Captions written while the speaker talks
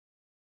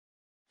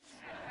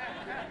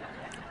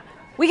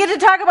We get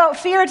to talk about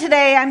fear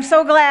today. I'm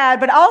so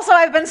glad, but also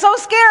I've been so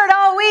scared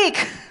all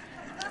week.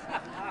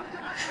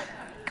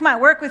 Come on,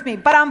 work with me.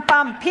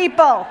 Ba-dum-bum,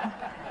 people.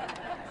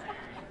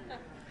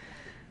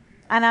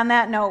 And on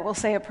that note, we'll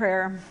say a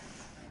prayer.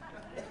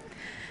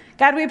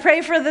 God, we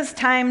pray for this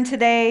time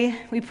today.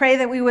 We pray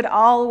that we would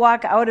all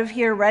walk out of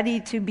here ready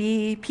to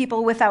be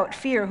people without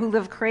fear, who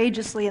live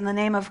courageously in the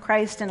name of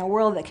Christ in a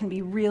world that can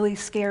be really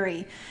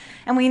scary.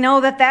 And we know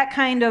that that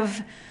kind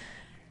of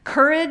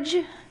courage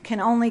can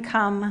only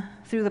come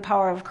through the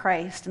power of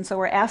Christ. And so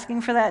we're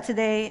asking for that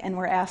today, and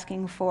we're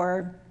asking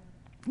for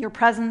your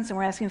presence, and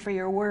we're asking for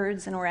your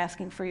words, and we're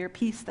asking for your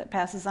peace that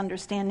passes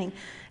understanding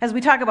as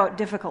we talk about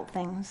difficult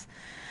things.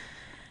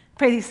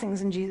 Pray these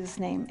things in Jesus'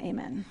 name.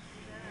 Amen.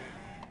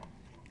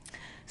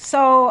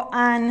 So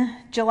on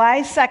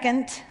July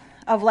 2nd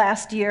of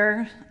last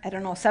year,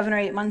 7 or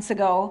 8 months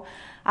ago,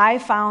 I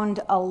found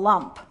a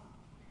lump.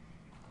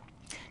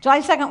 July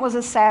 2nd was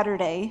a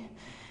Saturday,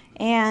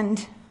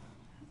 and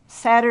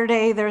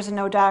Saturday there's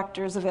no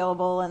doctors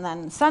available, and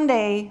then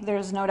Sunday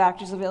there's no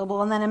doctors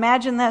available, and then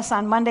imagine this,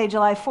 on Monday,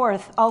 July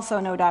 4th,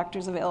 also no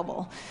doctors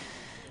available.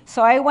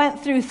 So I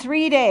went through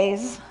 3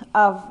 days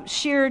of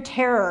sheer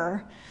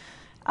terror,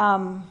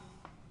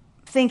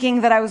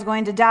 thinking that I was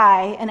going to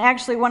die, and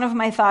actually one of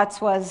my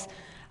thoughts was,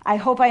 I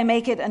hope I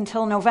make it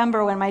until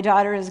November when my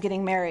daughter is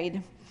getting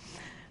married.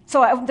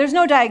 So there's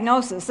no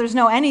diagnosis, there's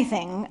no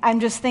anything.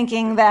 I'm just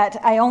thinking that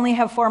I only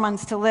have 4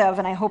 months to live,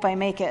 and I hope I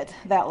make it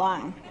that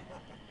long.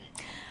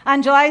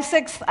 On July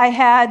 6th, I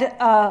had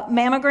a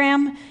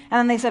mammogram, and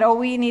then they said,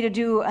 we need to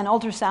do an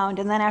ultrasound.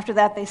 And then after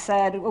that, they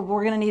said,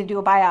 we're going to need to do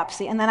a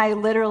biopsy. And then I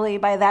literally,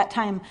 by that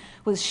time,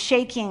 was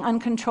shaking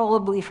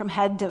uncontrollably from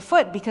head to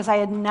foot because I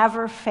had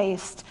never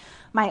faced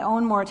my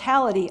own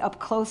mortality up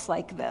close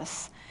like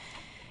this.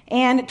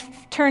 And it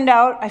turned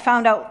out, I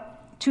found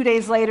out 2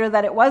 days later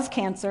that it was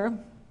cancer.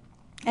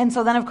 And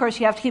so then, of course,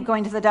 you have to keep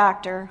going to the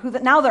doctor.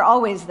 Now they're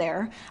always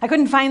there. I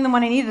couldn't find them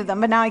when I needed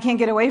them, but now I can't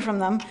get away from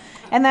them.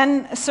 And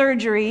then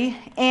surgery.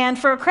 And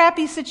for a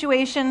crappy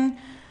situation,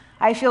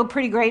 I feel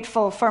pretty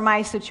grateful for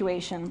my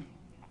situation.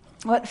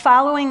 But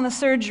following the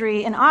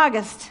surgery in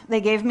August,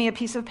 they gave me a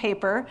piece of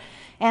paper,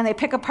 and they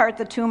pick apart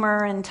the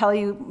tumor and tell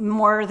you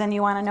more than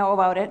you want to know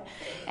about it.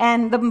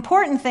 And the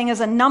important thing is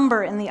a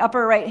number in the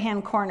upper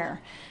right-hand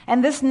corner.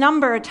 And this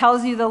number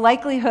tells you the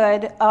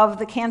likelihood of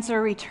the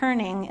cancer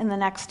returning in the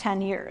next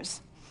 10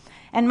 years.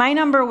 And my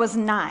number was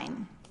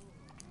 9.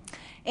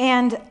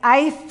 And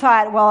I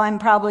thought, I'm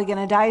probably going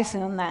to die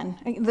soon then.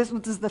 This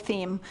is the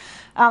theme.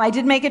 I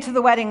did make it to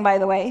the wedding, by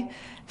the way,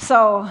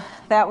 so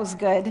that was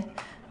good.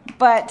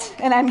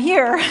 And I'm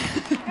here.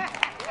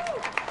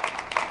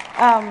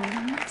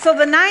 So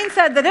the 9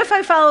 said that if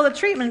I follow the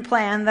treatment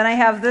plan, then I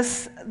have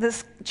this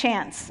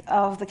chance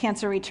of the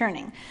cancer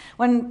returning.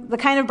 When the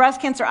kind of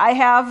breast cancer I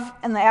have,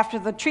 and after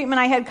the treatment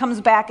I had comes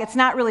back, it's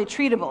not really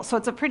treatable. So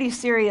it's a pretty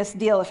serious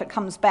deal if it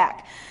comes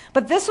back.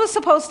 But this was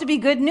supposed to be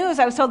good news.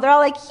 I was told, they're all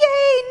like,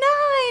 yay,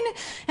 9!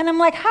 And I'm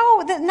like, how?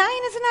 9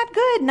 is not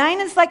good. 9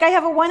 is like I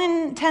have a 1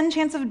 in 10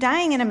 chance of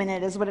dying in a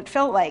minute is what it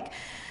felt like.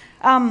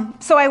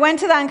 So I went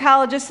to the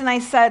oncologist and I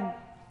said,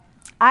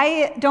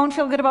 I don't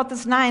feel good about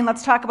this 9.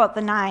 Let's talk about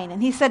the 9.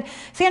 And he said,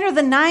 Sandra,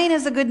 the 9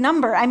 is a good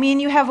number. I mean,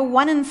 you have a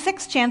 1 in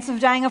 6 chance of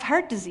dying of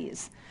heart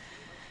disease.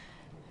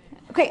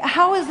 Okay,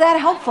 how is that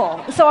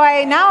helpful? So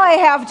now I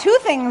have 2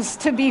 things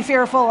to be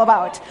fearful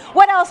about.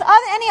 What else?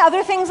 Any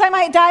other things I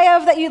might die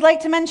of that you'd like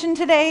to mention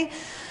today?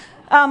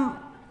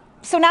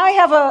 So now I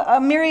have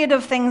a myriad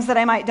of things that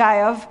I might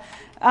die of.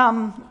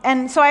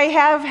 And so I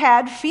have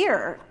had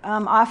fear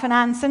off and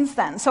on since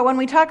then. So when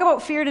we talk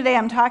about fear today,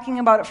 I'm talking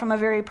about it from a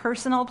very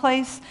personal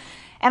place.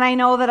 And I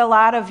know that a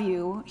lot of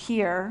you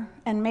here,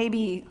 and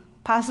maybe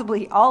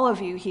possibly all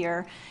of you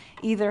here,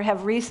 either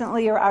have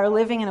recently or are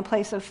living in a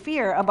place of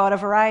fear about a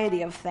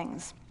variety of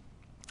things.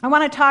 I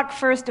want to talk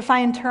first,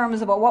 define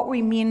terms about what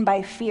we mean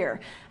by fear.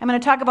 I'm going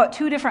to talk about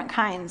 2 different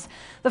kinds.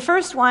 The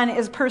first one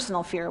is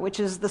personal fear, which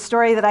is the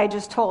story that I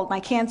just told.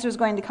 My cancer is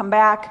going to come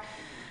back.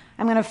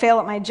 I'm going to fail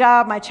at my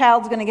job. My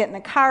child's going to get in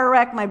a car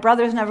wreck. My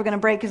brother's never going to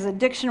break his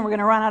addiction. We're going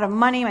to run out of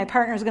money. My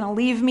partner's going to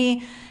leave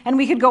me. And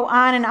we could go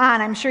on and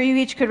on. I'm sure you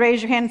each could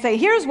raise your hand and say,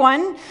 here's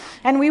one.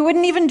 And we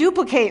wouldn't even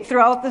duplicate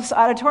throughout this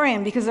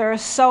auditorium because there are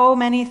so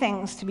many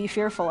things to be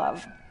fearful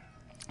of.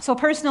 So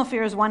personal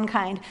fear is one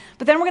kind.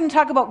 But then we're going to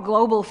talk about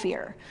global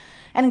fear.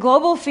 And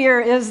global fear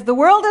is the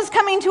world is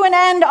coming to an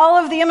end. All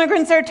of the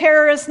immigrants are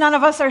terrorists. None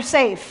of us are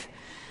safe,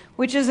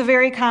 which is a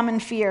very common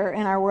fear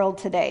in our world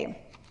today.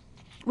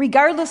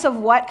 Regardless of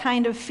what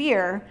kind of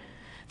fear,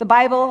 the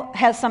Bible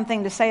has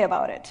something to say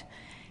about it.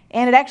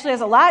 And it actually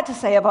has a lot to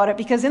say about it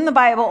because in the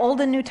Bible, Old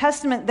and New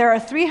Testament, there are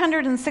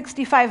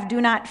 365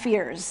 do not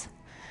fears.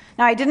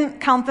 Now, I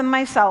didn't count them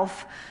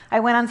myself. I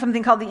went on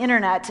something called the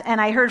internet, and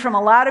I heard from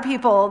a lot of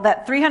people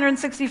that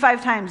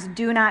 365 times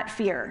do not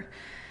fear.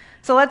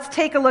 So let's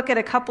take a look at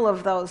a couple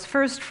of those.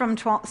 First, from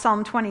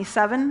Psalm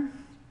 27.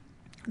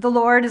 The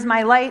Lord is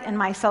my light and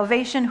my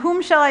salvation.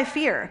 Whom shall I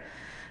fear?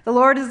 The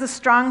Lord is the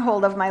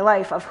stronghold of my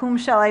life. Of whom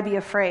shall I be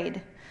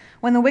afraid?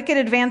 When the wicked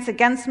advance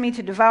against me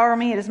to devour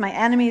me, it is my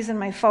enemies and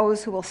my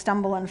foes who will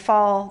stumble and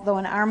fall. Though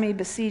an army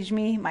besiege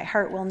me, my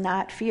heart will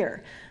not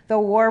fear. Though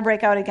war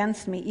break out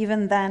against me,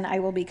 even then I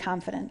will be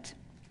confident.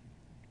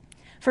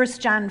 1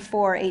 John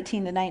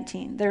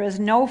 4:18-19. There is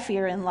no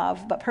fear in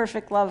love, but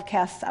perfect love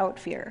casts out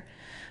fear.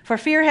 For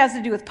fear has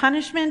to do with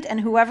punishment,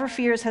 and whoever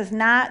fears has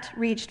not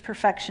reached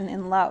perfection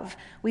in love.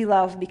 We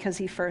love because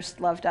he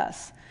first loved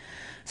us.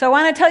 So I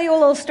want to tell you a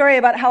little story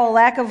about how a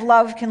lack of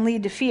love can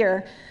lead to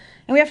fear.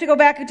 And we have to go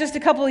back just a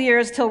couple of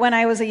years till when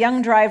I was a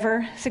young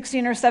driver,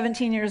 16 or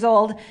 17 years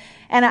old,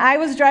 and I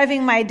was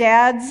driving my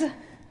dad's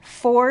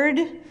Ford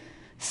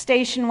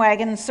station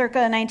wagon circa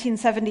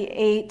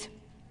 1978.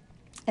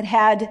 It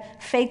had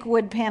fake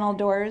wood panel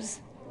doors.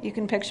 You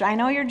can picture. I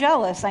know you're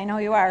jealous. I know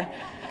you are.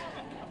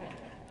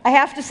 I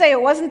have to say,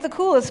 it wasn't the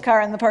coolest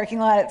car in the parking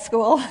lot at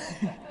school.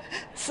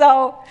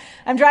 So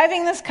I'm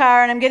driving this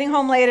car, and I'm getting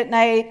home late at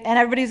night, and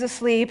everybody's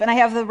asleep, and I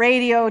have the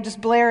radio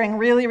just blaring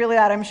really, really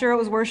loud. I'm sure it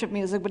was worship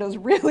music, but it was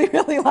really,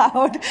 really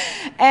loud.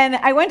 And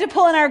I went to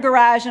pull in our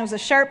garage, and it was a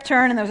sharp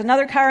turn, and there was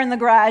another car in the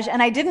garage,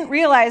 and I didn't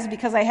realize,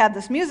 because I had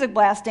this music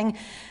blasting,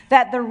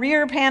 that the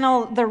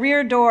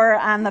rear door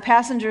on the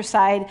passenger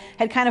side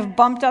had kind of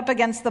bumped up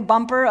against the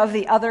bumper of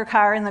the other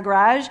car in the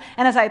garage,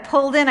 and as I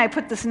pulled in, I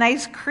put this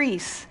nice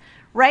crease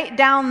right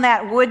down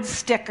that wood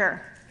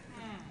sticker.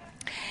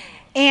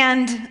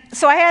 And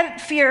so I had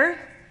fear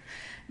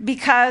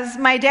because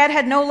my dad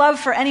had no love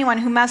for anyone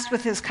who messed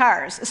with his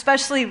cars,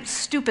 especially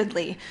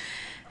stupidly.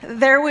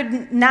 There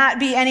would not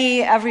be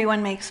any,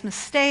 everyone makes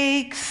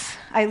mistakes,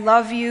 I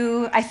love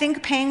you, I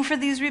think paying for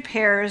these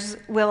repairs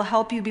will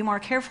help you be more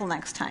careful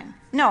next time.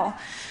 No,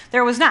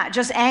 there was not.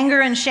 Just anger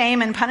and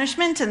shame and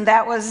punishment, and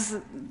that was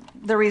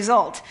the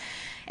result.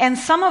 And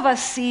some of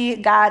us see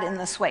God in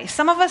this way.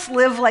 Some of us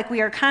live like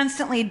we are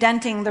constantly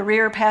denting the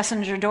rear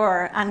passenger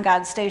door on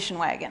God's station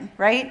wagon,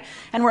 right?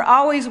 And we're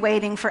always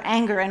waiting for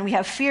anger, and we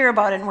have fear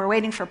about it, and we're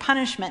waiting for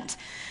punishment.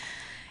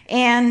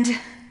 And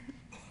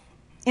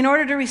in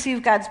order to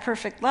receive God's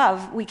perfect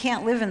love, we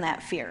can't live in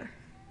that fear.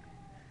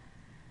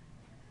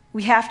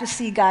 We have to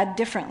see God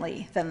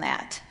differently than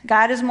that.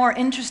 God is more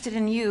interested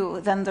in you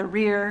than the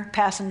rear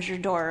passenger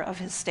door of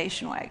his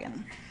station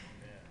wagon.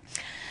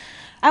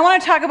 I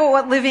want to talk about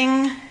what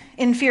living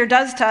in fear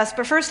does to us,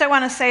 but first I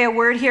want to say a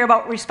word here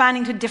about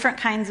responding to different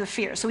kinds of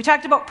fear. So we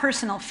talked about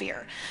personal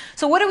fear.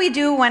 So what do we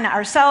do when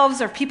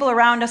ourselves or people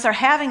around us are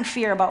having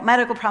fear about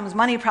medical problems,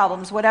 money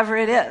problems, whatever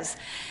it is?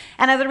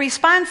 And the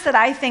response that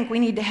I think we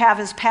need to have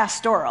is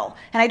pastoral.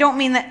 And I don't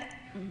mean that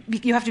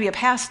you have to be a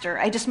pastor.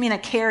 I just mean a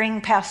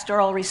caring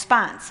pastoral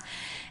response.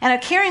 And a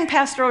caring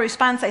pastoral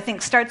response, I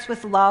think, starts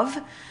with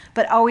love,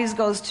 but always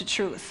goes to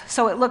truth.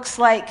 So it looks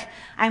like,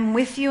 I'm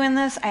with you in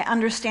this. I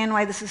understand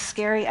why this is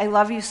scary. I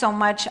love you so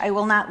much. I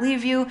will not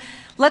leave you.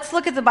 Let's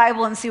look at the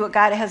Bible and see what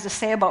God has to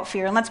say about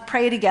fear, and let's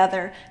pray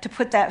together to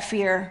put that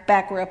fear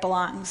back where it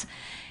belongs.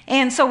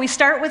 And so we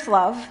start with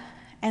love,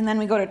 and then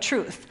we go to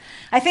truth.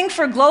 I think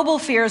for global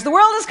fears, the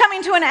world is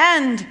coming to an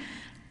end.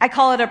 I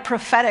call it a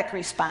prophetic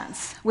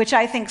response, which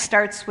I think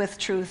starts with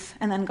truth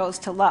and then goes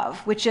to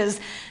love, which is,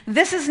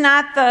 this is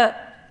not the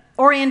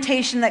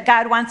orientation that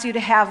God wants you to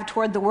have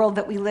toward the world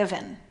that we live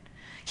in.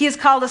 He has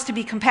called us to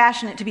be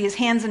compassionate, to be his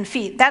hands and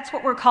feet. That's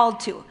what we're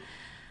called to.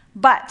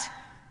 But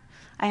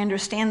I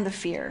understand the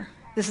fear.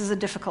 This is a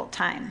difficult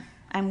time.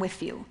 I'm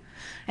with you.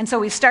 And so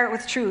we start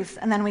with truth,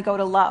 and then we go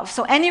to love.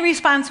 So any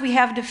response we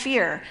have to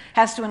fear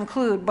has to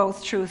include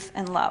both truth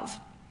and love.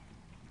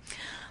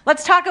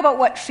 Let's talk about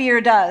what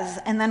fear does,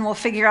 and then we'll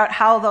figure out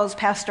how those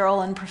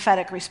pastoral and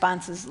prophetic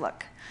responses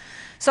look.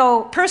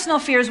 So personal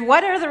fears,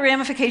 what are the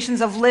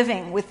ramifications of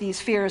living with these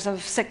fears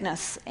of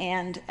sickness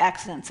and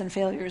accidents and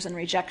failures and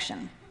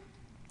rejection?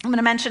 I'm going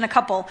to mention a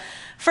couple.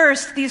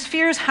 First, these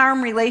fears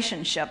harm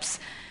relationships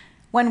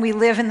when we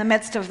live in the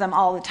midst of them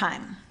all the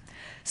time.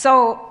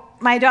 So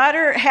my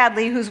daughter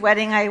Hadley, whose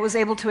wedding I was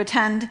able to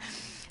attend,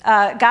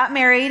 got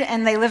married,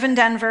 and they live in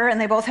Denver,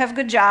 and they both have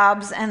good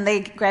jobs, and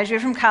they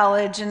graduated from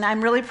college, and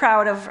I'm really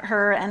proud of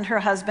her and her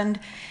husband.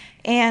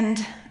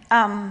 And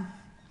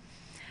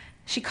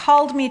she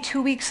called me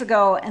 2 weeks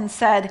ago and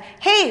said,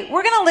 hey,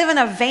 we're going to live in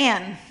a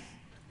van.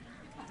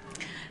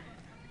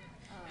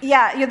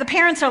 Yeah, the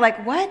parents are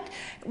like, what?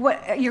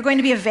 You're going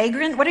to be a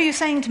vagrant? What are you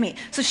saying to me?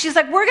 So she's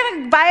like, we're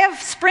going to buy a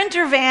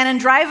Sprinter van and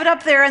drive it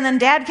up there, and then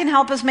Dad can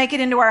help us make it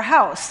into our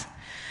house.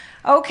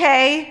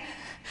 Okay.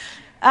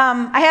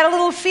 I had a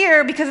little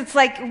fear because it's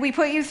like we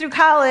put you through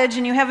college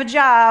and you have a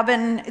job,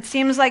 and it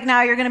seems like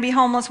now you're going to be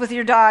homeless with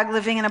your dog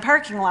living in a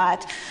parking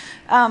lot.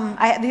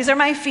 These are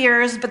my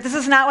fears, but this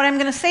is not what I'm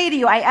going to say to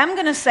you. I am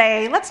going to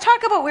say, let's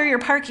talk about where you're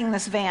parking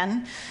this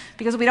van,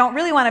 because we don't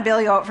really want to bail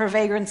you out for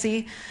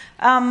vagrancy.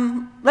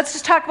 Let's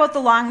just talk about the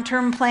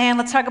long-term plan.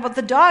 Let's talk about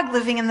the dog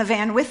living in the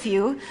van with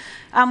you.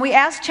 We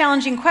ask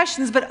challenging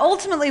questions, but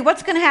ultimately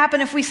what's going to happen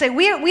if we say,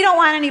 we don't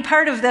want any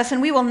part of this,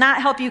 and we will not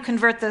help you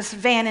convert this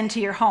van into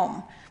your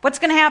home? What's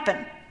going to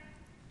happen?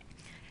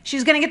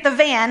 She's going to get the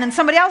van, and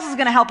somebody else is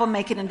going to help them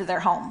make it into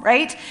their home,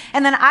 right?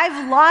 And then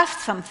I've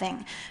lost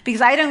something because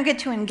I don't get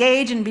to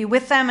engage and be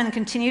with them and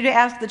continue to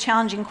ask the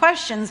challenging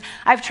questions.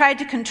 I've tried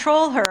to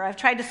control her. I've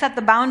tried to set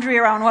the boundary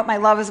around what my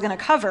love is going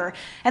to cover.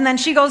 And then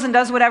she goes and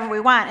does whatever we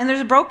want. And there's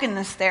a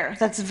brokenness there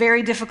that's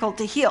very difficult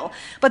to heal.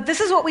 But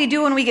this is what we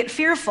do when we get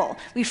fearful.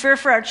 We fear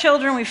for our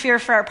children. We fear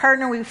for our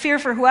partner. We fear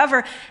for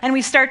whoever. And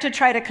we start to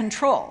try to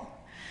control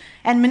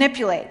and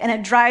manipulate. And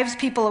it drives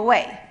people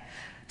away.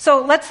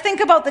 So let's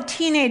think about the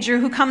teenager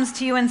who comes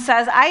to you and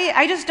says,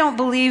 I just don't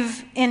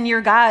believe in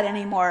your God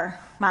anymore,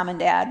 Mom and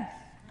Dad.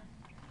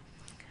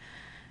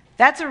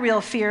 That's a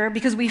real fear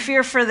because we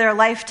fear for their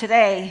life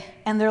today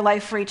and their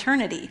life for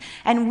eternity.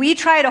 And we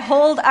try to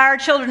hold our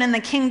children in the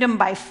kingdom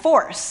by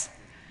force.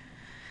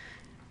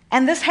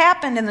 And this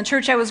happened in the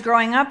church I was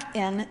growing up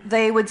in.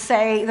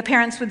 The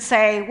parents would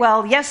say,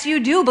 well, yes, you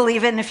do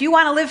believe it. And if you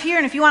want to live here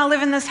and if you want to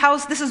live in this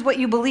house, this is what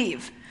you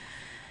believe.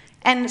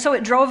 And so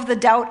it drove the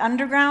doubt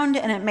underground,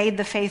 and it made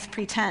the faith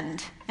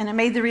pretend. And it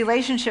made the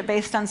relationship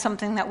based on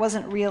something that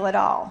wasn't real at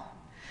all.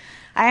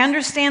 I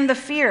understand the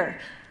fear,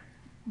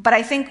 but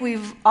I think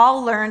we've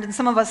all learned, and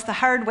some of us the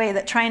hard way,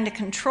 that trying to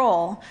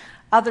control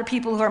other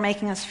people who are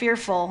making us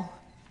fearful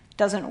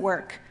doesn't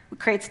work. It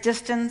creates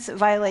distance, it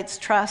violates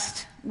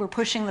trust. We're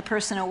pushing the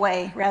person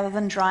away rather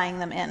than drawing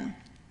them in.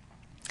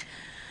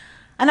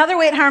 Another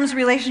way it harms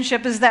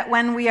relationship is that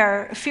when we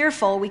are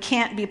fearful, we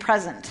can't be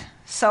present.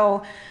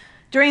 So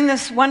during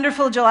this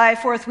wonderful July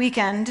 4th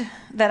weekend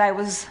that I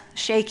was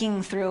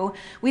shaking through,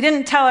 we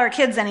didn't tell our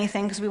kids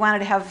anything because we wanted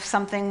to have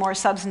something more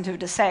substantive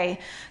to say.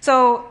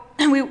 So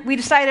we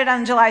decided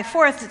on July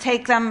 4th to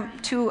take them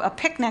to a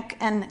picnic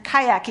and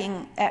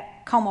kayaking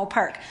at Como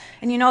Park.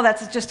 And you know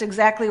that's just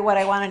exactly what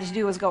I wanted to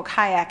do, was go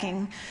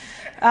kayaking.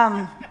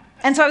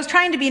 And so I was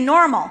trying to be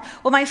normal.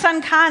 Well, my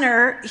son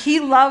Connor,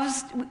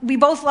 we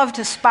both love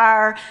to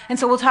spar, and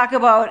so we'll talk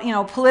about,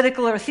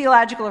 political or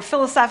theological or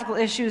philosophical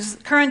issues,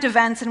 current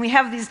events, and we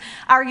have these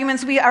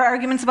arguments. Our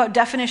arguments about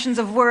definitions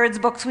of words,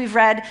 books we've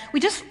read. We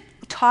just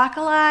talk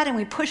a lot, and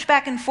we push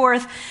back and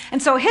forth. And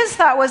so his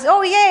thought was,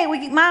 oh, yay,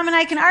 Mom and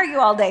I can argue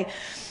all day.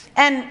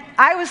 And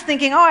I was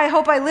thinking, I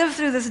hope I live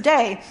through this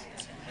day.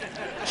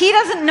 He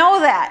doesn't know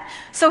that.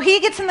 So he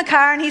gets in the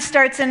car and he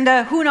starts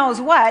into who knows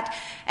what.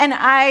 And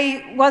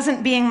I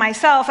wasn't being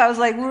myself. I was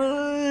like,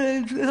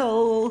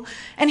 oh.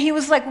 And he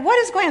was like, what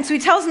is going on? So he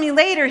tells me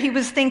later he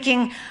was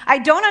thinking, I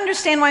don't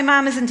understand why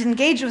Mom isn't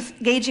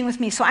engaging with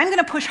me, so I'm going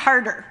to push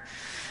harder.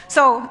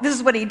 So this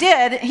is what he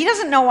did. He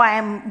doesn't know why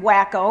I'm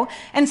wacko.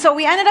 And so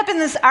we ended up in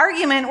this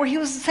argument where he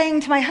was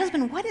saying to my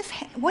husband, what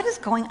is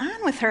going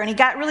on with her? And he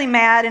got really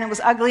mad and it was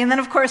ugly. And then,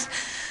 of course,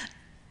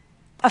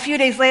 a few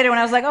days later when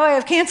I was like, I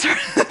have cancer,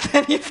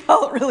 then he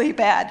felt really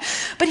bad.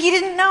 But he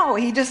didn't know.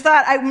 He just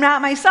thought, I'm not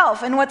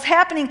myself. And what's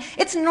happening,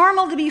 it's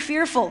normal to be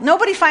fearful.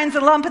 Nobody finds a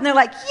lump and they're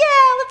like,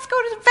 yeah, let's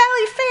go to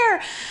Valley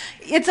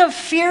Fair. It's a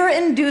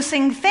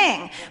fear-inducing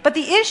thing. But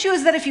the issue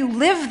is that if you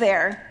live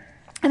there,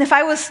 and if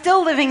I was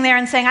still living there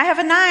and saying, I have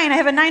a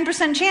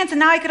 9% chance, and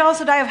now I could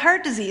also die of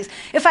heart disease.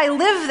 If I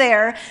live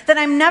there, then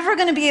I'm never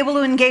going to be able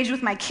to engage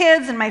with my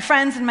kids and my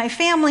friends and my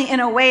family in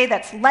a way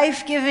that's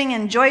life-giving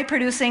and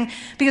joy-producing,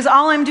 because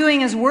all I'm doing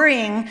is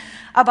worrying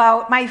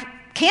about my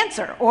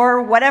cancer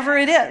or whatever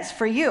it is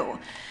for you.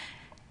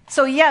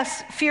 So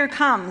yes, fear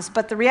comes,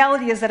 but the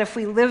reality is that if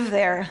we live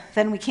there,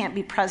 then we can't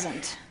be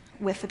present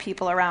with the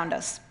people around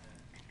us.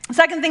 The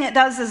second thing it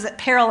does is it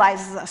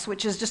paralyzes us,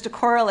 which is just a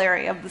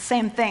corollary of the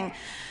same thing.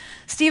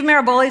 Steve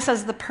Maraboli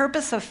says the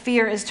purpose of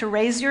fear is to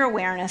raise your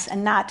awareness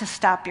and not to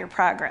stop your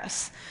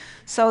progress.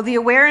 So the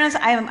awareness,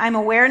 I'm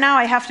aware now,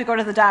 I have to go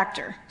to the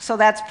doctor. So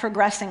that's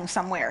progressing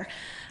somewhere.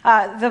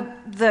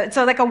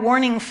 So like a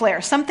warning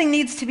flare. Something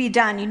needs to be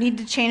done. You need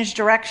to change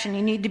direction.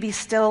 You need to be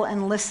still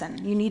and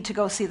listen. You need to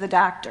go see the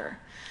doctor.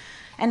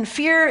 And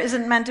fear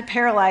isn't meant to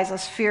paralyze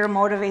us. Fear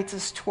motivates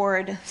us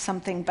toward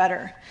something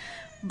better.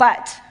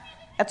 But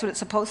that's what it's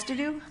supposed to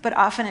do, but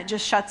often it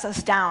just shuts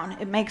us down.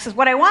 It makes us,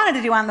 what I wanted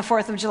to do on the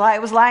 4th of July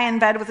was lie in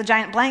bed with a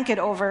giant blanket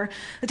over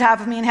the top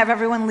of me and have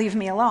everyone leave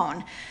me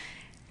alone.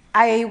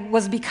 I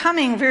was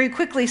becoming very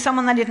quickly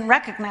someone I didn't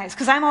recognize,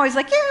 because I'm always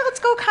like, yeah, let's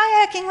go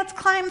kayaking, let's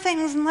climb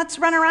things, and let's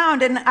run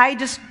around. And I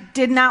just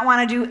did not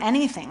want to do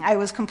anything. I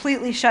was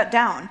completely shut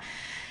down.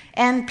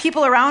 And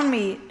people around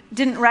me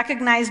didn't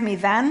recognize me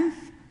then,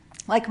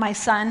 like my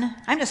son.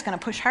 I'm just going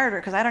to push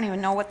harder because I don't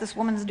even know what this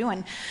woman's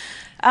doing.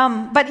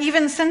 But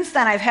even since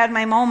then, I've had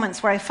my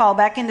moments where I fall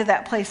back into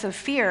that place of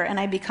fear and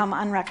I become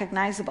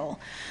unrecognizable.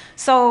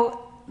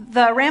 So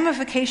the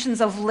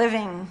ramifications of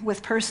living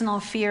with personal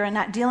fear and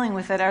not dealing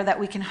with it are that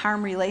we can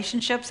harm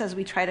relationships as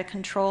we try to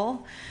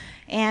control,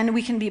 and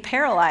we can be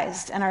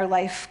paralyzed and our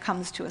life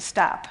comes to a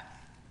stop.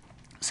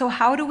 So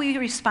how do we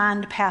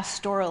respond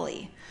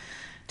pastorally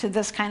to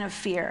this kind of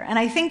fear? And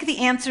I think the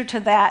answer to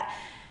that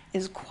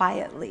is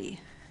quietly.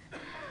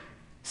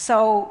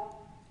 So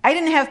I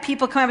didn't have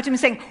people come up to me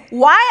saying,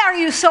 why are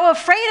you so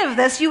afraid of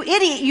this, you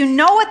idiot? You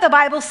know what the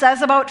Bible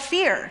says about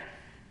fear.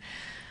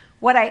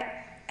 What I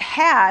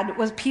had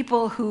was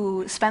people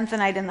who spent the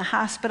night in the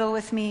hospital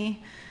with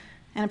me,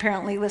 and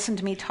apparently listened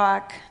to me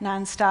talk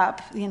nonstop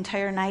the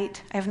entire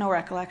night. I have no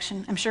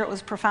recollection. I'm sure it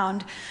was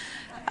profound.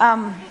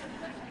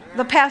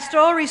 The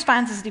pastoral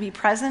response is to be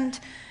present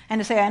and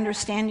to say, I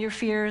understand your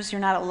fears.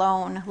 You're not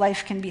alone.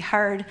 Life can be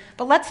hard.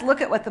 But let's look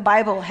at what the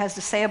Bible has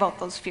to say about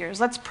those fears.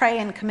 Let's pray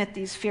and commit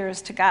these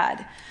fears to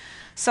God.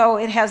 So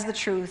it has the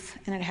truth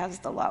and it has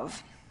the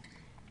love.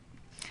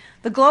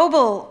 The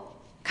global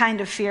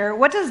kind of fear,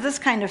 what does this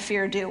kind of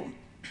fear do?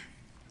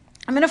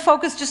 I'm going to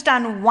focus just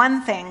on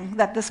one thing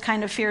that this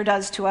kind of fear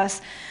does to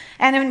us.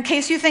 And in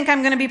case you think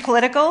I'm going to be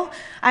political,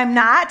 I'm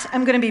not.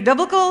 I'm going to be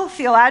biblical,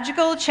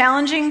 theological,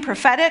 challenging,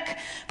 prophetic.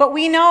 But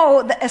we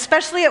know, that,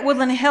 especially at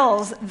Woodland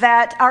Hills,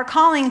 that our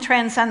calling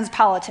transcends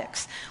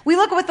politics. We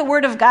look at what the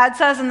Word of God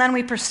says, and then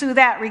we pursue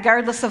that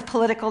regardless of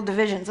political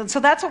divisions. And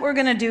so that's what we're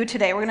going to do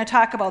today. We're going to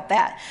talk about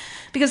that.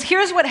 Because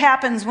here's what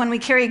happens when we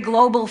carry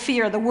global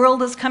fear. The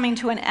world is coming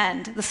to an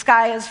end. The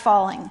sky is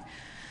falling.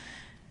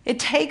 It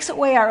takes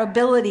away our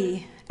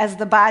ability as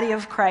the body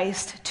of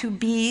Christ to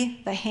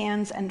be the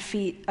hands and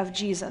feet of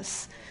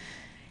Jesus.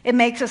 It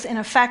makes us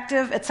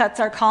ineffective. It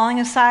sets our calling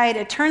aside.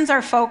 It turns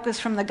our focus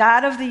from the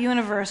God of the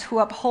universe who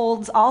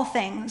upholds all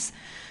things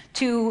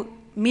to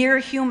mere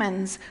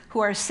humans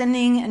who are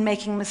sinning and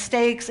making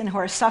mistakes and who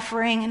are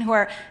suffering and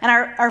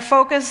our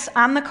focus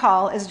on the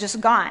call is just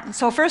gone.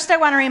 So first I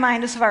want to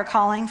remind us of our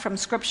calling from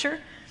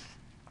Scripture.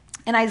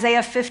 In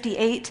Isaiah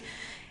 58,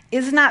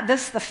 is not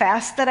this the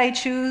fast that I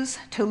choose,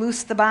 to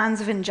loose the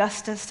bonds of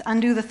injustice, to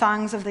undo the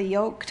thongs of the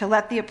yoke, to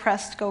let the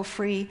oppressed go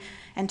free,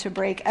 and to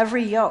break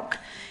every yoke?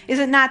 Is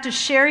it not to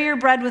share your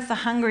bread with the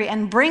hungry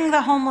and bring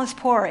the homeless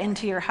poor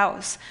into your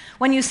house?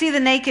 When you see the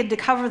naked, to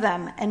cover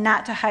them, and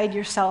not to hide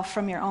yourself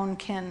from your own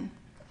kin.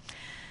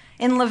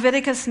 In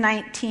Leviticus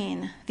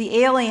 19,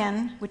 the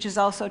alien, which is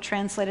also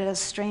translated as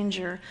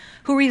stranger,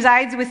 who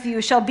resides with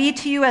you shall be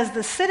to you as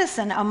the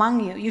citizen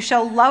among you. You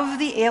shall love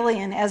the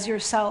alien as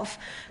yourself.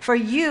 For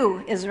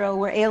you, Israel,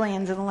 were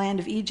aliens in the land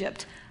of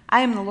Egypt. I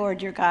am the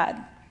Lord your God.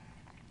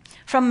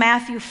 From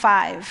Matthew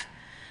 5,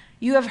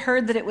 you have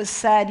heard that it was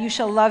said, you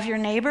shall love your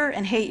neighbor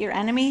and hate your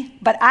enemy.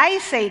 But I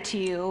say to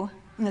you,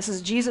 and this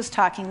is Jesus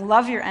talking,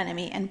 love your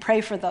enemy and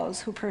pray for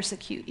those who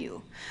persecute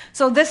you.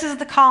 So this is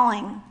the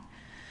calling.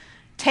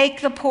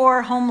 Take the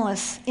poor,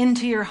 homeless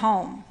into your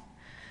home.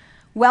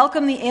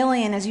 Welcome the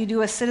alien as you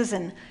do a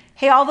citizen.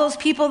 Hey, all those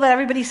people that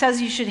everybody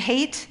says you should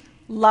hate,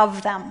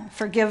 love them,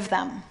 forgive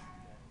them.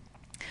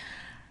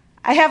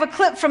 I have a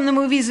clip from the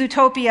movie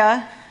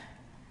Zootopia.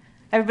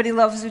 Everybody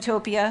loves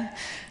Zootopia.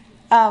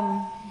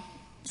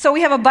 So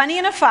we have a bunny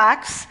and a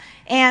fox,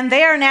 and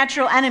they are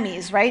natural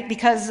enemies, right?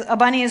 Because a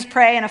bunny is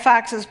prey and a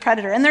fox is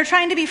predator. And they're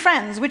trying to be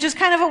friends, which is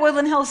kind of a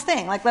Woodland Hills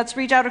thing. Like, let's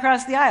reach out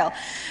across the aisle.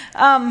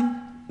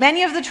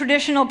 Many of the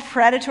traditional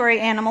predatory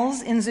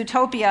animals in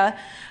Zootopia,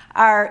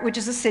 which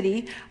is a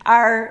city,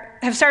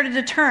 have started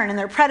to turn and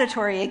they're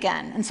predatory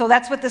again. And so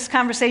that's what this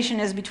conversation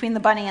is between the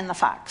bunny and the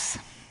fox.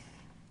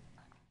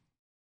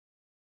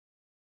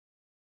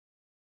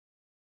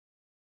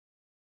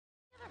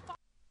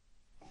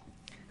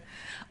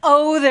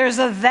 Oh, there's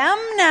a them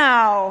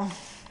now.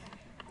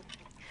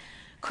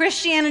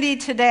 Christianity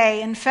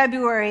Today in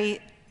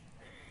February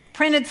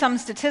printed some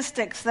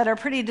statistics that are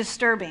pretty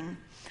disturbing.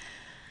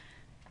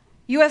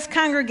 U.S.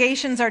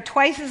 congregations are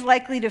twice as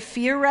likely to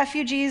fear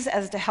refugees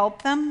as to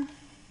help them.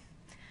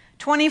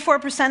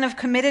 24% of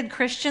committed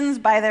Christians,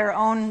 by their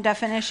own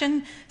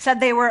definition, said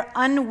they were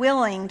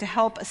unwilling to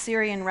help a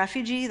Syrian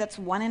refugee. That's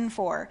 1 in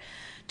 4.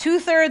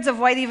 2/3 of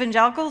white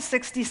evangelicals,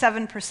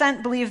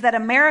 67%, believe that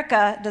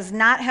America does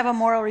not have a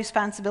moral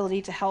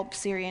responsibility to help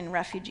Syrian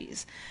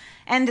refugees.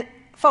 And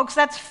folks,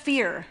 that's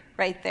fear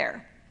right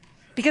there.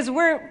 Because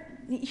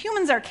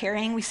humans are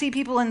caring. We see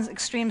people in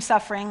extreme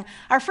suffering.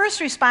 Our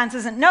first response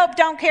isn't, nope,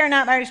 don't care,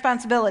 not my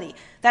responsibility.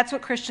 That's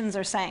what Christians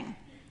are saying.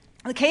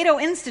 The Cato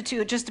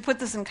Institute, just to put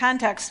this in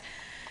context,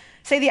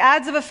 say the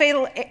odds of a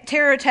fatal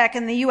terror attack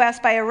in the U.S.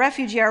 by a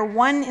refugee are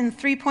 1 in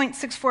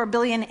 3.64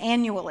 billion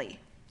annually.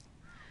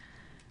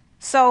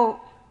 So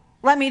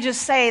let me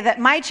just say that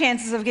my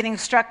chances of getting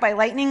struck by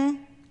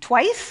lightning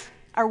twice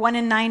are 1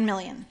 in 9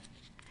 million.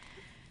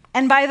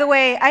 And by the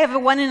way, I have a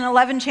 1 in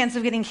 11 chance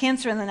of getting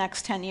cancer in the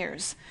next 10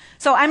 years.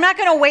 So I'm not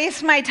going to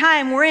waste my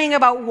time worrying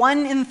about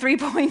 1 in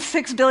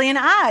 3.6 billion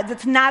odds.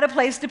 It's not a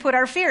place to put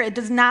our fear. It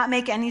does not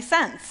make any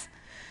sense.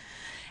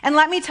 And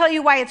let me tell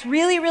you why it's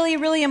really, really,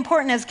 really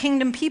important as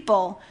kingdom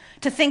people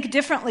to think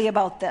differently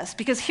about this.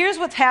 Because here's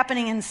what's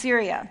happening in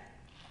Syria.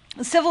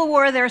 The civil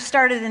war there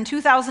started in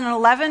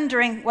 2011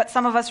 during what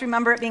some of us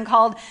remember it being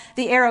called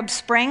the Arab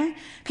Spring.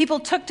 People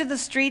took to the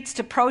streets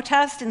to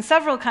protest in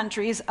several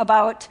countries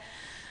about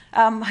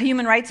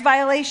human rights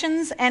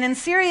violations. And in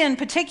Syria in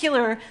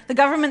particular, the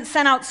government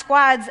sent out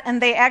squads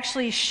and they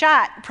actually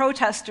shot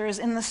protesters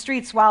in the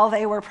streets while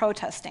they were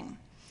protesting.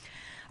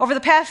 Over the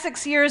past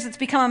 6 years, it's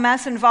become a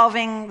mess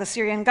involving the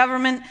Syrian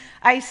government,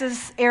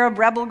 ISIS, Arab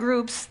rebel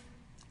groups,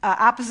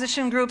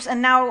 opposition groups,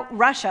 and now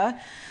Russia.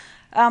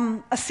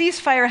 A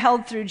ceasefire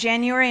held through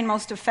January and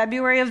most of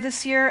February of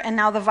this year, and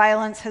now the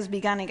violence has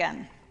begun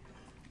again.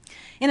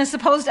 In a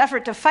supposed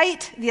effort to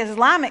fight the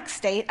Islamic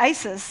State,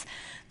 ISIS,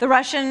 the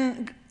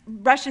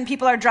Russian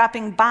people are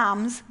dropping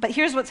bombs, but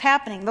here's what's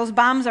happening. Those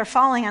bombs are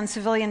falling on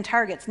civilian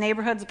targets,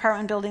 neighborhoods,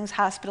 apartment buildings,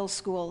 hospitals,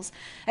 schools,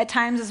 at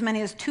times as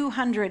many as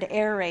 200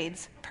 air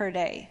raids per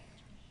day.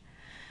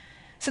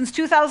 Since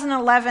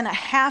 2011,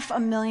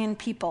 500,000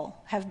 people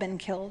have been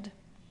killed.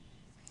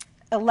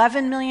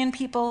 11 million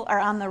people are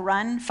on the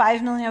run.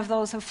 5 million of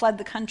those have fled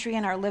the country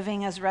and are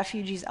living as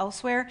refugees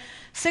elsewhere.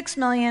 6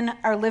 million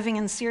are living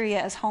in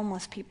Syria as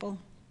homeless people.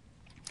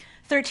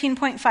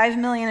 13.5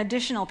 million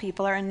additional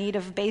people are in need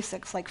of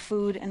basics like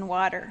food and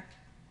water.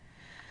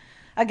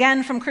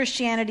 Again, from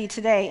Christianity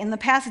Today, in the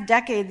past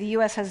decade, the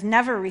U.S. has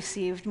never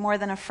received more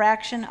than a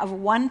fraction of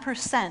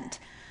 1%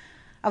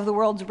 of the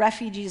world's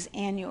refugees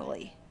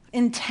annually.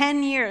 In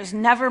 10 years,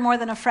 never more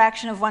than a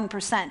fraction of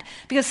 1%.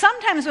 Because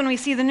sometimes when we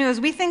see the news,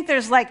 we think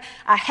there's like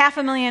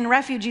 500,000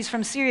 refugees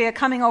from Syria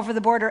coming over the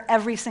border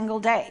every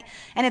single day.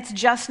 And it's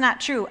just not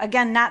true.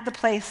 Again, not the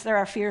place that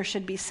our fear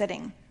should be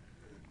sitting.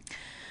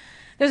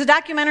 There's a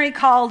documentary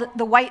called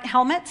The White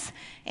Helmets,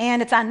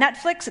 and it's on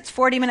Netflix. It's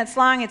 40 minutes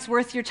long. It's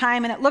worth your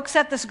time. And it looks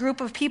at this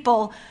group of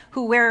people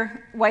who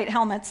wear white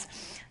helmets,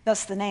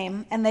 thus the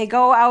name, and they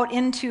go out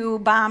into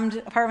bombed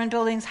apartment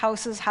buildings,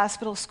 houses,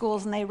 hospitals,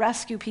 schools, and they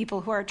rescue people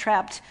who are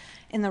trapped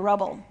in the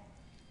rubble.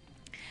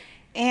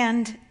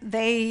 And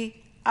they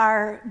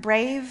are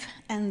brave,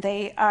 and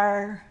they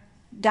are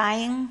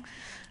dying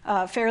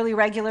fairly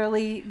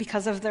regularly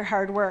because of their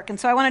hard work. And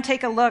so I want to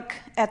take a look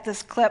at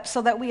this clip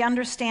so that we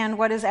understand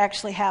what is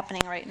actually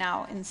happening right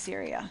now in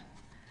Syria.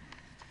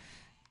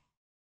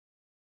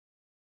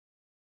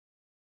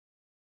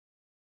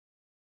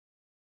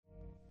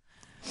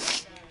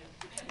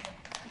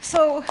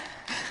 So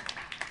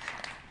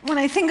when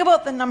I think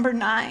about the number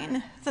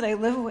 9 that I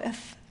live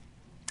with,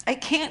 I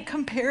can't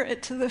compare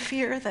it to the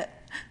fear that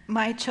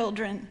my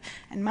children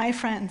and my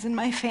friends and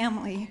my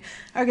family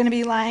are going to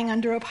be lying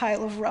under a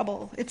pile of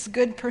rubble. It's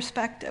good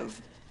perspective.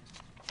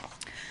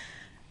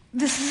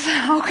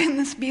 How can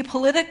this be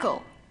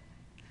political?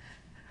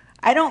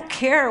 I don't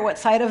care what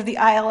side of the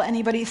aisle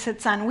anybody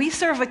sits on. We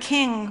serve a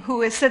king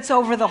who sits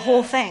over the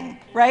whole thing,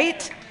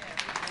 right?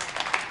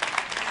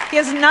 He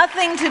has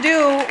nothing to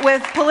do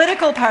with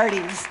political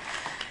parties.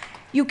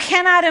 You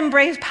cannot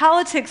embrace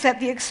politics at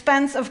the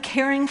expense of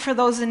caring for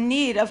those in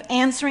need, of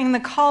answering the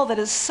call that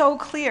is so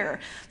clear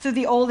through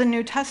the Old and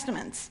New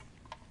Testaments.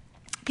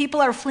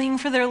 People are fleeing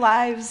for their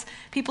lives.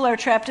 People are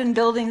trapped in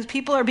buildings.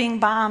 People are being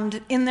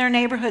bombed in their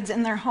neighborhoods,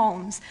 in their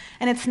homes.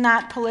 And it's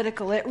not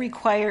political. It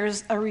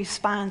requires a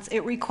response. It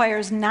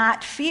requires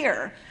not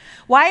fear.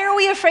 Why are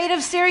we afraid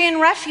of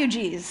Syrian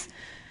refugees?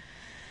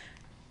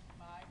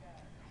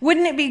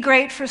 Wouldn't it be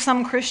great for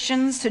some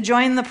Christians to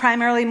join the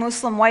primarily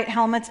Muslim white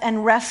helmets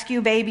and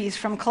rescue babies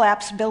from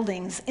collapsed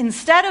buildings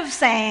instead of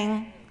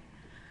saying,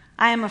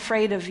 I am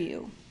afraid of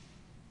you.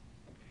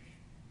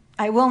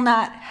 I will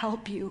not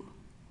help you.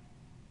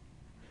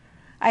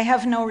 I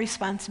have no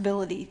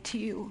responsibility to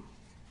you.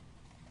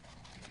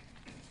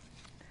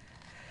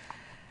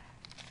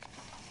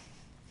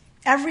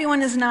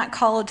 Everyone is not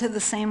called to the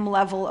same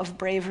level of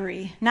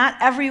bravery. Not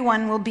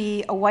everyone will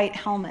be a white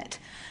helmet.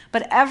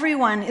 But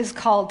everyone is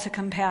called to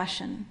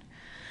compassion.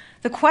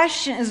 The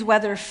question is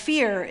whether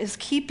fear is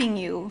keeping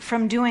you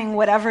from doing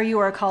whatever you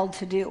are called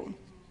to do.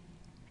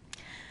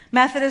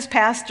 Methodist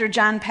pastor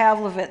John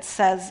Pavlovitz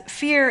says,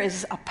 fear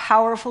is a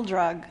powerful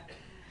drug.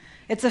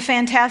 It's a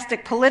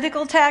fantastic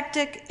political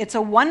tactic. It's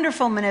a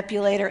wonderful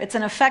manipulator. It's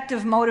an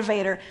effective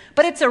motivator.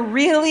 But it's a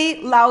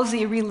really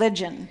lousy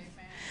religion.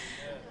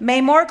 May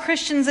more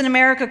Christians in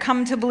America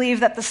come to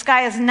believe that the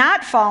sky is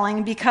not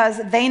falling because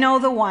they know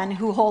the one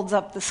who holds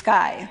up the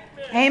sky.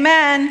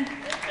 Amen.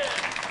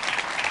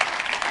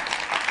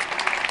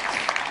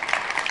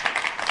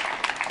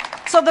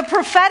 So the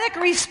prophetic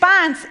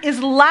response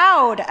is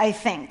loud, I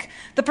think.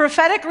 The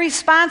prophetic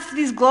response to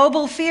these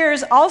global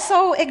fears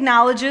also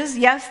acknowledges,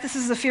 yes, this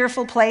is a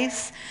fearful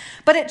place,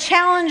 but it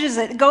challenges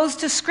it. It goes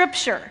to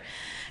Scripture.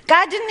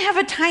 God didn't have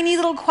a tiny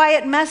little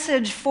quiet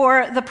message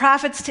for the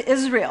prophets to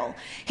Israel.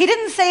 He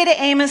didn't say to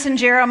Amos and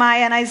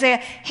Jeremiah and Isaiah,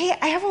 hey,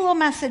 I have a little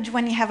message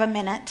when you have a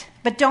minute,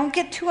 but don't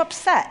get too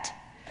upset.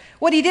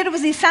 What he did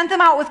was he sent them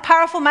out with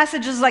powerful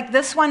messages like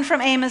this one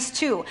from Amos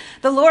 2.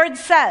 The Lord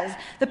says,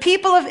 the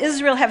people of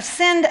Israel have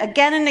sinned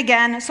again and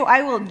again, so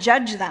I will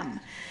judge them.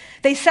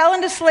 They sell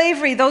into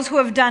slavery those who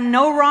have done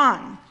no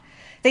wrong.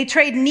 They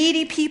trade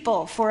needy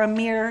people for a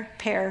mere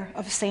pair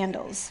of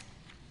sandals.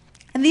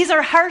 And these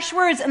are harsh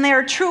words, and they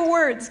are true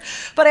words.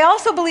 But I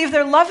also believe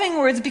they're loving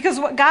words, because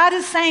what God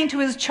is saying to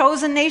his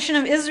chosen nation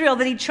of Israel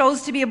that he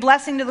chose to be a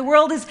blessing to the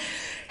world is,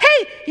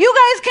 hey, you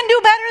guys can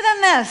do better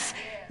than this.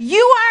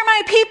 You are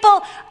my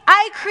people.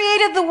 I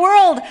created the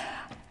world.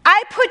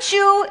 I put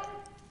you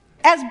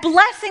as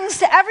blessings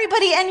to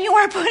everybody, and you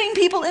are putting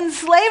people in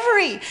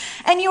slavery.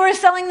 And you are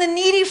selling the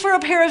needy for a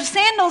pair of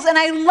sandals, and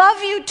I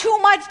love you too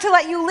much to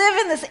let you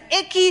live in this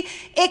icky,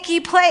 icky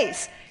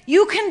place.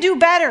 You can do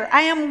better.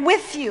 I am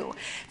with you.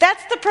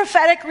 That's the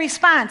prophetic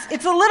response.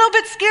 It's a little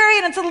bit scary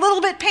and it's a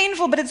little bit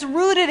painful, but it's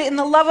rooted in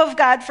the love of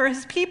God for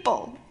his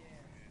people.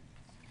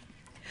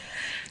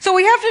 So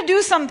we have to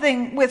do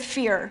something with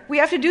fear. We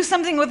have to do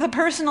something with the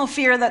personal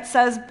fear that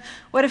says,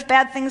 what if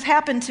bad things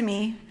happen to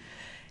me?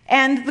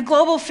 And the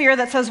global fear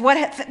that says, what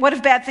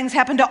if bad things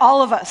happen to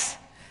all of us?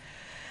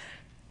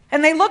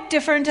 And they look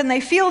different and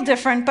they feel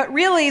different, but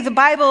really the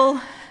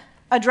Bible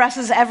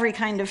addresses every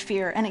kind of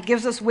fear, and it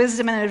gives us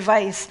wisdom and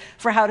advice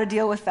for how to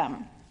deal with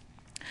them.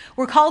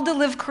 We're called to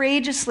live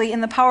courageously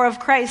in the power of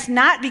Christ,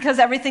 not because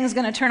everything's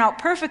going to turn out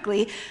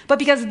perfectly, but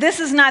because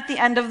this is not the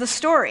end of the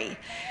story.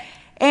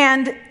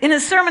 And in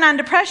his sermon on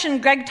depression,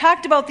 Greg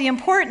talked about the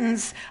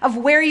importance of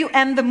where you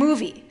end the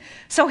movie.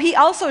 So he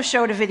also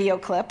showed a video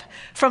clip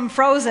from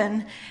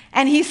Frozen,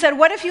 and he said,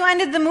 what if you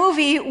ended the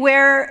movie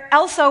where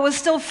Elsa was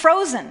still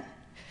frozen?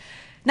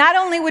 Not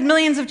only would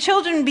millions of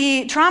children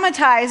be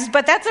traumatized,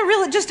 but that's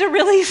just a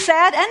really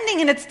sad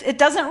ending, and it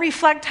doesn't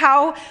reflect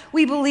how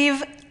we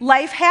believe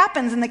life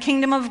happens in the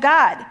kingdom of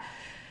God.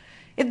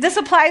 This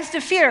applies to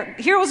fear.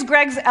 Here was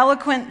Greg's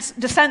eloquent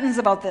sentence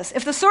about this.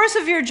 If the source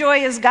of your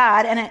joy is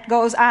God, and it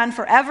goes on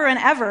forever and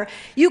ever,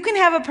 you can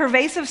have a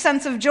pervasive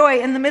sense of joy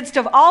in the midst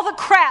of all the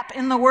crap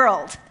in the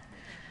world.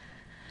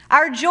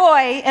 Our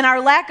joy and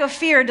our lack of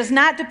fear does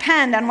not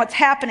depend on what's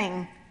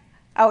happening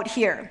out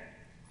here.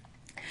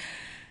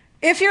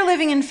 If you're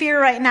living in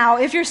fear right now,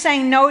 if you're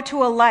saying no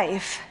to a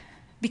life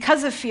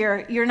because of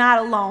fear, you're not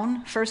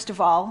alone, first of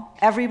all.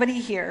 Everybody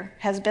here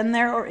has been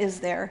there or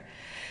is there.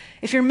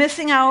 If you're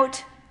missing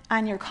out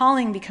on your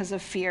calling because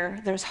of fear,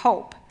 there's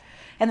hope.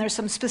 And there's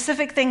some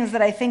specific things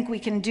that I think we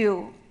can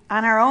do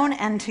on our own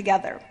and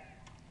together.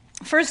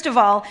 First of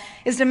all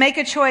is to make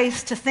a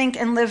choice to think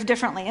and live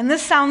differently. And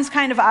this sounds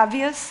kind of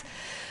obvious.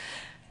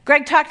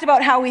 Greg talked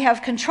about how we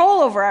have control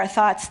over our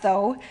thoughts,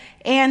 though,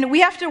 and we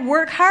have to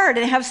work hard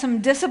and have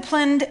some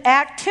disciplined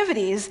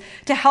activities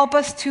to help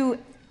us to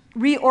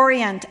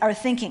reorient our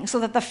thinking so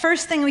that the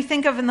first thing we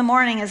think of in the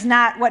morning is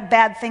not what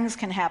bad things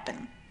can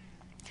happen.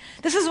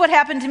 This is what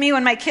happened to me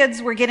when my kids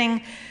were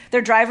getting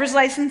their driver's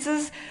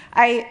licenses.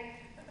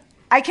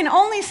 I can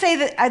only say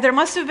that there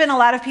must have been a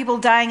lot of people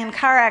dying in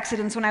car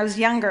accidents when I was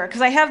younger,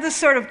 because I have this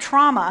sort of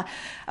trauma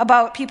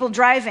about people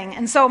driving.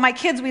 And so my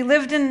kids, we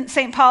lived in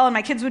St. Paul, and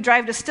my kids would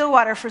drive to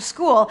Stillwater for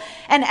school,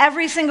 and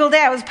every single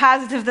day I was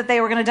positive that they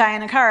were going to die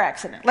in a car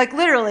accident. Like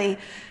literally,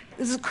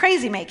 this is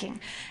crazy making.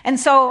 And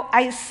so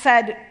I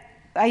said,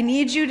 I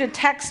need you to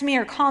text me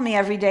or call me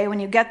every day when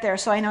you get there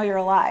so I know you're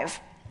alive.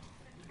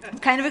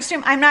 Kind of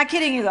extreme. I'm not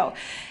kidding you, though.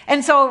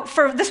 And so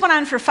this went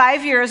on for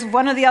 5 years,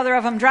 one or the other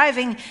of them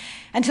driving,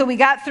 until we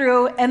got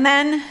through. And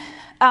then,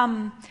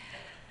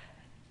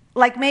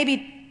 like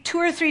maybe 2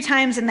 or 3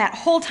 times in that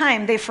whole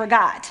time, they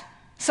forgot.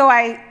 So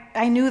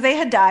I knew they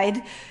had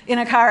died in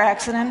a car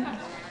accident.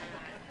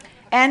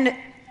 And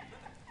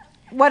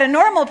what a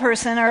normal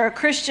person or a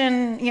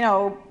Christian,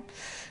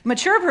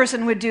 mature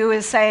person would do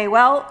is say,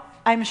 well,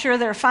 I'm sure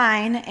they're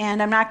fine,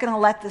 and I'm not going to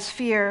let this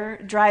fear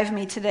drive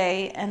me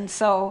today, and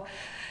so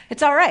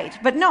it's all right.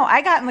 But no,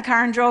 I got in the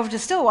car and drove to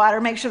Stillwater,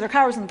 make sure their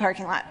car was in the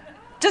parking lot.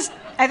 Just,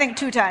 I think,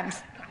 2 times.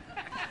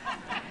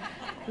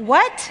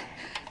 What?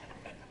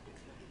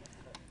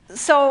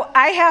 So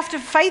I have to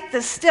fight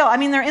this still. I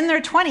mean, they're in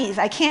their 20s.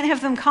 I can't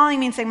have them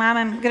calling me and saying, Mom,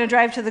 I'm going to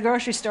drive to the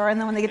grocery store, and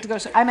then when they get to the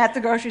grocery store, I'm at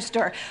the grocery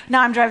store.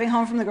 Now I'm driving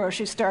home from the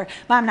grocery store.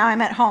 Mom, now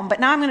I'm at home, but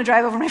now I'm going to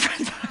drive over to my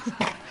friend's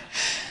house.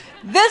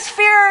 This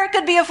fear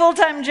could be a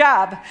full-time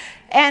job.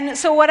 And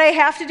so what I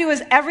have to do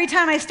is every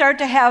time I start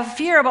to have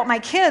fear about my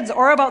kids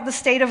or about the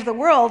state of the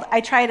world,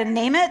 I try to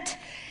name it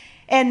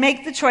and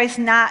make the choice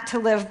not to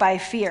live by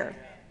fear.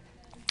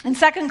 In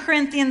 2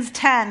 Corinthians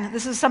 10,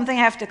 this is something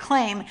I have to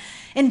claim.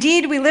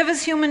 Indeed, we live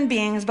as human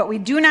beings, but we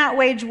do not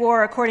wage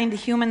war according to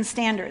human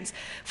standards.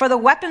 For the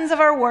weapons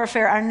of our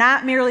warfare are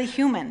not merely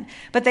human,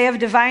 but they have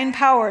divine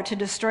power to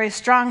destroy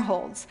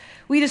strongholds.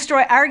 We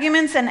destroy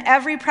arguments and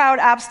every proud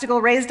obstacle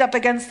raised up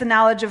against the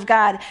knowledge of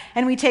God,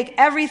 and we take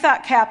every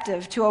thought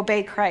captive to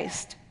obey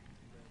Christ.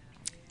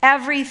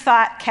 Every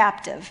thought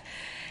captive.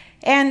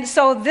 And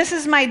so this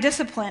is my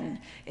discipline,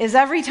 is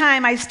every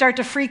time I start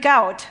to freak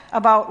out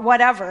about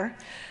whatever,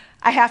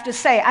 I have to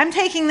say, I'm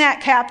taking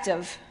that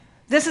captive.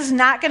 This is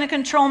not going to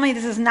control me.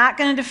 This is not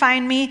going to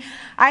define me.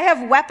 I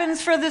have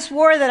weapons for this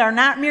war that are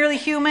not merely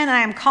human, and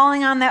I am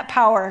calling on that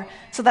power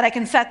so that I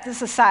can set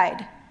this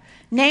aside.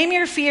 Name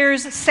your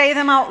fears, say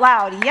them out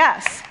loud.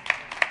 Yes.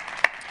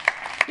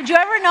 Did you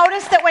ever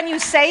notice that when you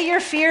say your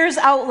fears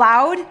out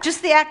loud,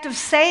 just the act of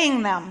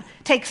saying them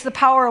takes the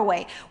power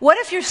away? What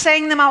if you're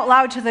saying them out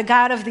loud to the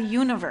God of the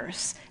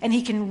universe, and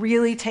he can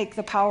really take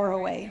the power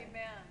away?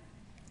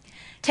 Amen.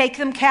 Take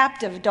them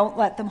captive. Don't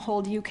let them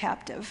hold you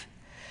captive.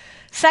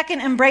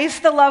 Second, embrace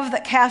the love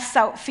that casts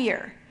out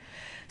fear.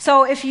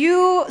 So if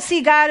you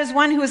see God as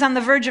one who is on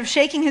the verge of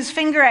shaking his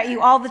finger at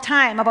you all the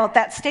time about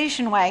that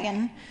station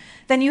wagon,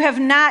 then you have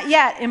not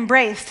yet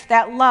embraced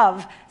that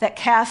love that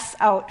casts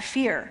out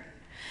fear.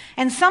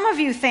 And some of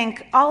you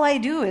think, all I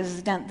do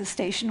is dent the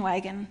station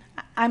wagon.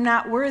 I'm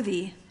not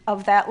worthy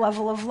of that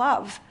level of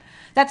love.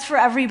 That's for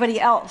everybody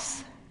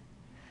else.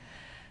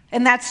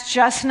 And that's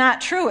just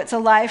not true. It's a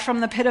lie from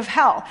the pit of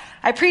hell.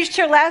 I preached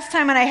here last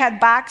time and I had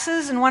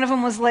boxes, and one of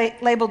them was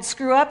labeled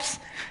screw-ups.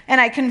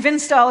 And I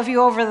convinced all of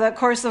you over the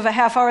course of a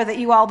half hour that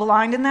you all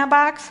belonged in that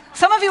box.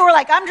 Some of you were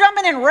like, I'm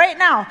jumping in right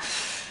now.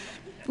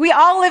 We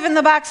all live in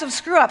the box of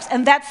screw-ups,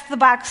 and that's the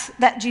box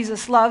that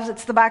Jesus loves.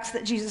 It's the box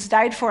that Jesus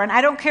died for. And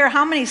I don't care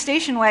how many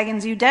station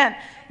wagons you dent.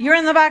 You're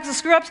in the box of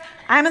screw-ups.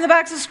 I'm in the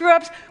box of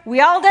screw-ups.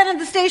 We all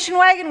dented the station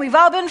wagon. We've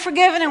all been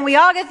forgiven, and we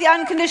all get the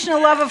unconditional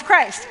love of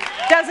Christ.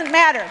 Doesn't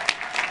matter.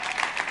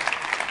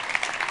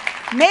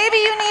 Maybe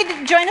you need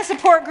to join a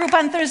support group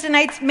on Thursday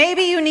nights.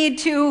 Maybe you need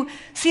to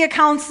see a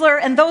counselor,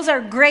 and those are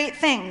great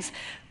things.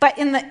 But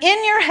in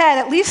your head,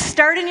 at least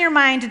start in your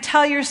mind to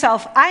tell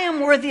yourself, I am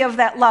worthy of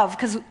that love,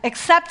 because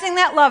accepting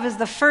that love is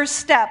the first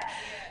step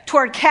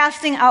toward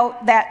casting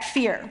out that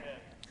fear.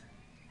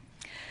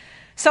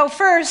 So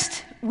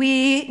first,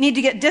 we need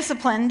to get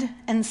disciplined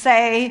and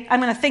say,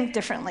 I'm going to think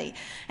differently.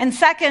 And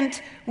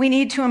second, we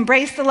need to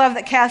embrace the love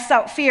that casts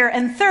out fear.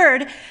 And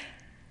third, isn't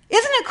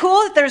it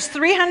cool that there's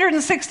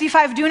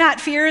 365 do not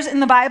fears in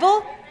the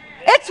Bible?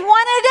 It's one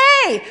a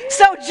day.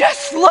 So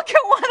just look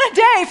at one a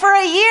day for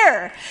a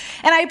year.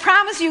 And I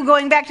promise you,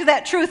 going back to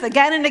that truth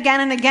again and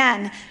again and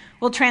again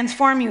will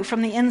transform you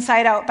from the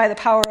inside out by the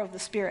power of the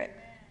Spirit.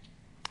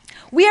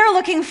 We are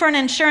looking for an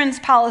insurance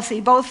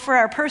policy, both for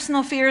our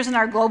personal fears and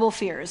our global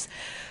fears.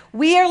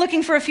 We are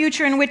looking for a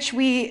future in which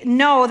we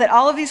know that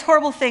all of these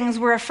horrible things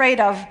we're afraid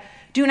of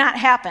do not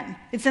happen.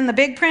 It's in the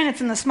big print,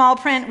 it's in the small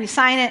print, we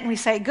sign it and we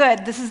say,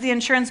 good, this is the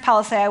insurance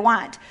policy I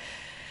want.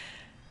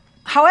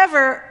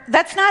 However,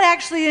 that's not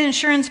actually the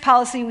insurance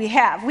policy we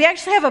have. We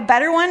actually have a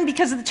better one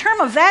because the term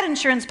of that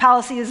insurance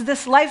policy is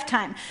this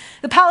lifetime.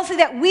 The policy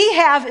that we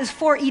have is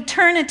for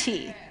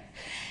eternity.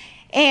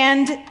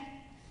 And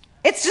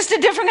it's just a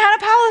different kind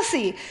of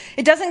policy.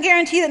 It doesn't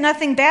guarantee that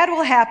nothing bad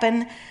will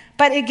happen,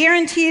 but it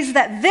guarantees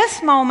that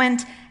this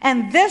moment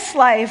and this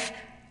life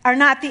are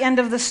not the end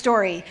of the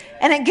story.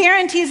 And it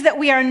guarantees that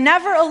we are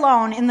never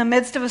alone in the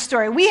midst of a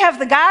story. We have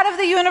the God of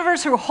the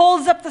universe who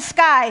holds up the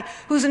sky,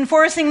 who's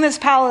enforcing this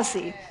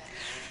policy.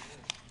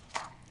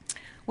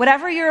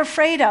 Whatever you're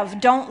afraid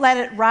of, don't let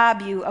it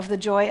rob you of the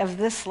joy of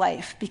this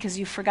life because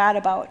you forgot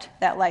about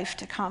that life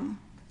to come.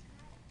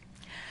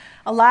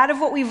 A lot of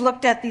what we've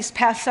looked at these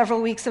past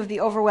several weeks of the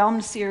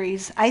Overwhelmed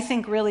series, I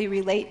think really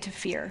relate to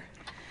fear.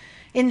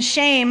 In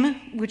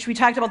shame, which we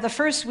talked about the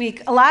first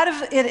week, a lot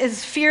of it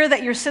is fear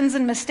that your sins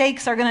and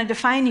mistakes are going to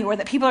define you or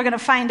that people are going to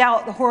find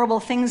out the horrible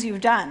things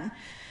you've done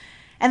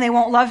and they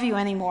won't love you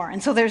anymore.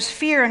 And so there's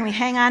fear and we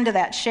hang on to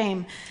that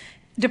shame.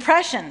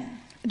 Depression.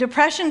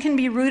 Depression can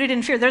be rooted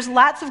in fear. There's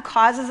lots of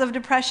causes of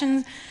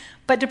depression,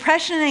 but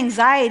depression and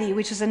anxiety,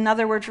 which is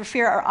another word for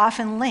fear, are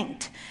often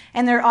linked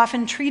and they're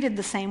often treated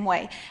the same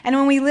way. And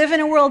when we live in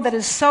a world that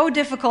is so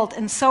difficult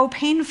and so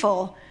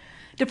painful,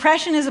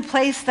 depression is a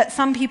place that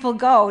some people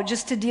go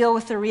just to deal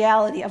with the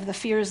reality of the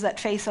fears that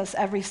face us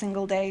every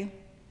single day.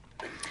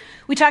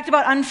 We talked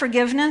about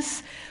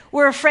unforgiveness.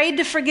 We're afraid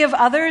to forgive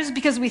others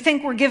because we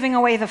think we're giving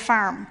away the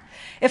farm.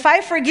 If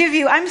I forgive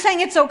you, I'm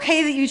saying it's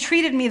okay that you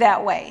treated me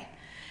that way.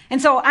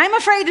 And so I'm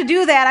afraid to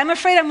do that. I'm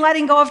afraid I'm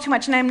letting go of too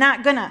much and I'm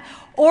not gonna.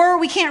 Or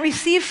we can't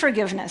receive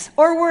forgiveness.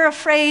 Or we're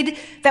afraid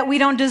that we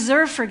don't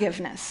deserve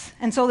forgiveness.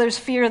 And so there's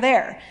fear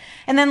there.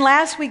 And then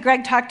last week,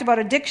 Greg talked about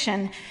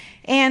addiction.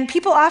 And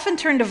people often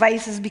turn to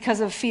vices because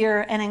of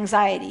fear and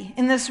anxiety.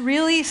 In this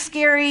really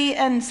scary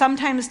and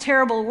sometimes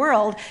terrible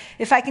world,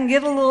 if I can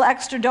get a little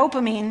extra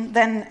dopamine,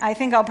 then I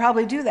think I'll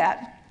probably do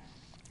that.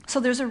 So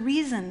there's a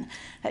reason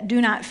that do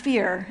not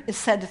fear is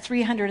said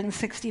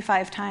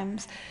 365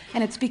 times,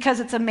 and it's because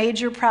it's a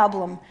major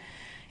problem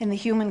in the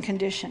human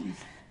condition.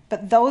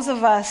 But those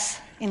of us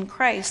in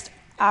Christ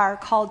are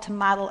called to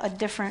model a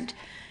different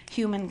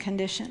human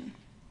condition.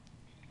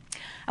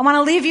 I want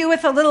to leave you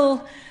with a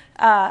little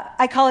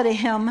I call it a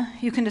hymn.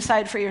 You can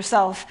decide for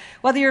yourself.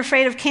 Whether you're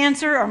afraid of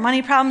cancer or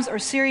money problems or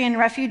Syrian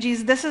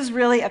refugees, this is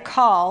really a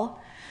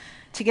call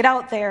to get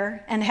out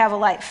there and have a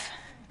life.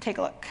 Take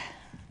a look.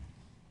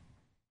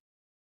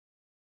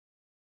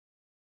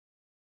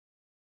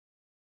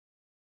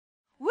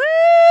 Woo!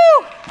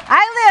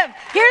 I live.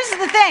 Here's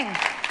the thing.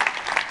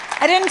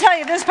 I didn't tell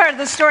you this part of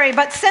the story,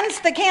 but since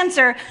the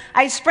cancer,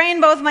 I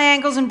sprained both my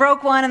ankles and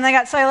broke one, and I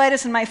got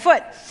cellulitis in my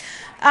foot.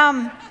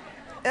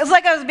 It was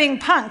like I was being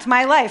punked,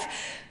 my life.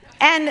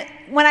 And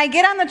when I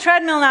get on the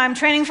treadmill now, I'm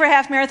training for a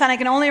half marathon. I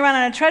can only run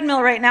on a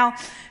treadmill right now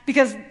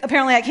because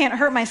apparently I can't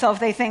hurt myself,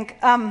 they think.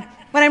 When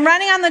I'm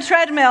running on the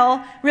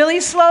treadmill really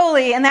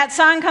slowly and that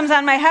song comes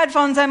on my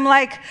headphones, I'm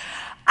like,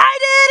 I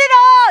did it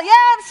all.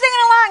 Yeah, I'm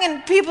singing along.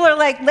 And people are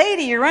like,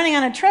 lady, you're running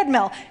on a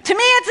treadmill. To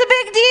me, it's a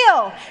big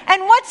deal.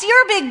 And what's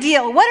your big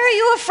deal? What are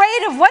you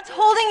afraid of? What's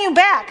holding you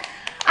back?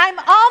 I'm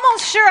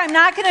almost sure I'm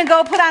not going to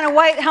go put on a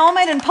white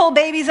helmet and pull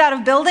babies out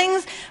of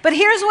buildings, but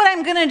here's what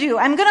I'm going to do.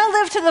 I'm going to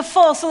live to the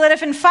full so that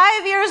if in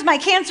 5 years my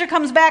cancer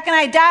comes back and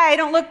I die, I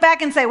don't look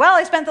back and say, well,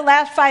 I spent the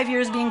last 5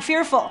 years being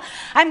fearful.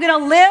 I'm going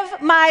to live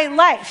my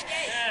life.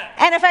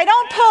 And if I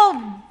don't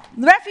pull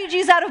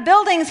refugees out of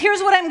buildings,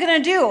 here's what I'm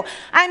going to do.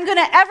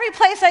 Every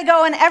place I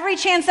go and every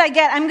chance I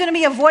get, I'm going to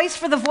be a voice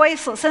for the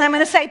voiceless. And I'm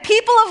going to say,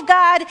 people of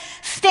God,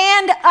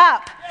 stand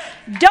up.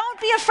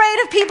 Don't be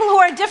afraid of people who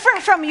are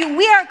different from you.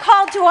 We are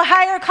called to a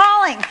higher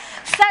calling.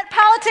 Set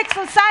politics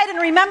aside and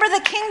remember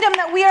the kingdom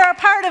that we are a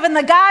part of and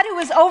the God who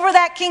is over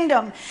that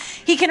kingdom.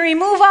 He can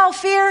remove all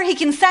fear. He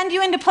can send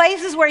you into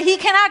places where he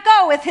cannot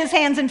go with his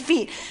hands and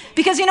feet.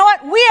 Because you know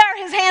what? We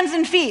are his hands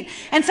and feet.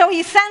 And so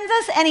he sends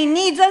us and he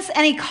needs us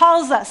and he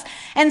calls us.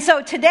 And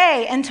so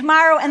today and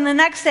tomorrow and the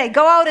next day,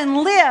 go out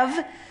and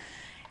live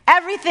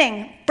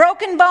everything.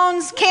 Broken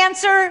bones,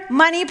 cancer,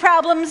 money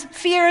problems,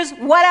 fears,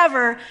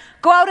 whatever.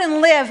 Go out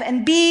and live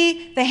and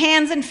be the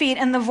hands and feet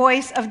and the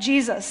voice of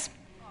Jesus.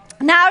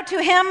 Now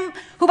to him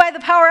who by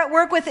the power at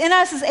work within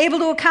us is able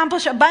to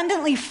accomplish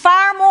abundantly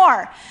far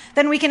more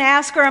than we can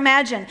ask or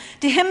imagine.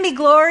 To him be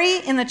glory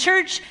in the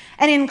church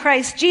and in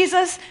Christ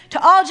Jesus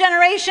to all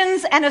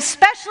generations and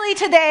especially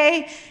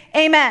today.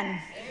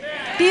 Amen.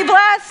 Amen. Be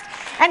blessed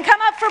and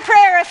come up for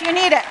prayer if you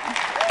need it.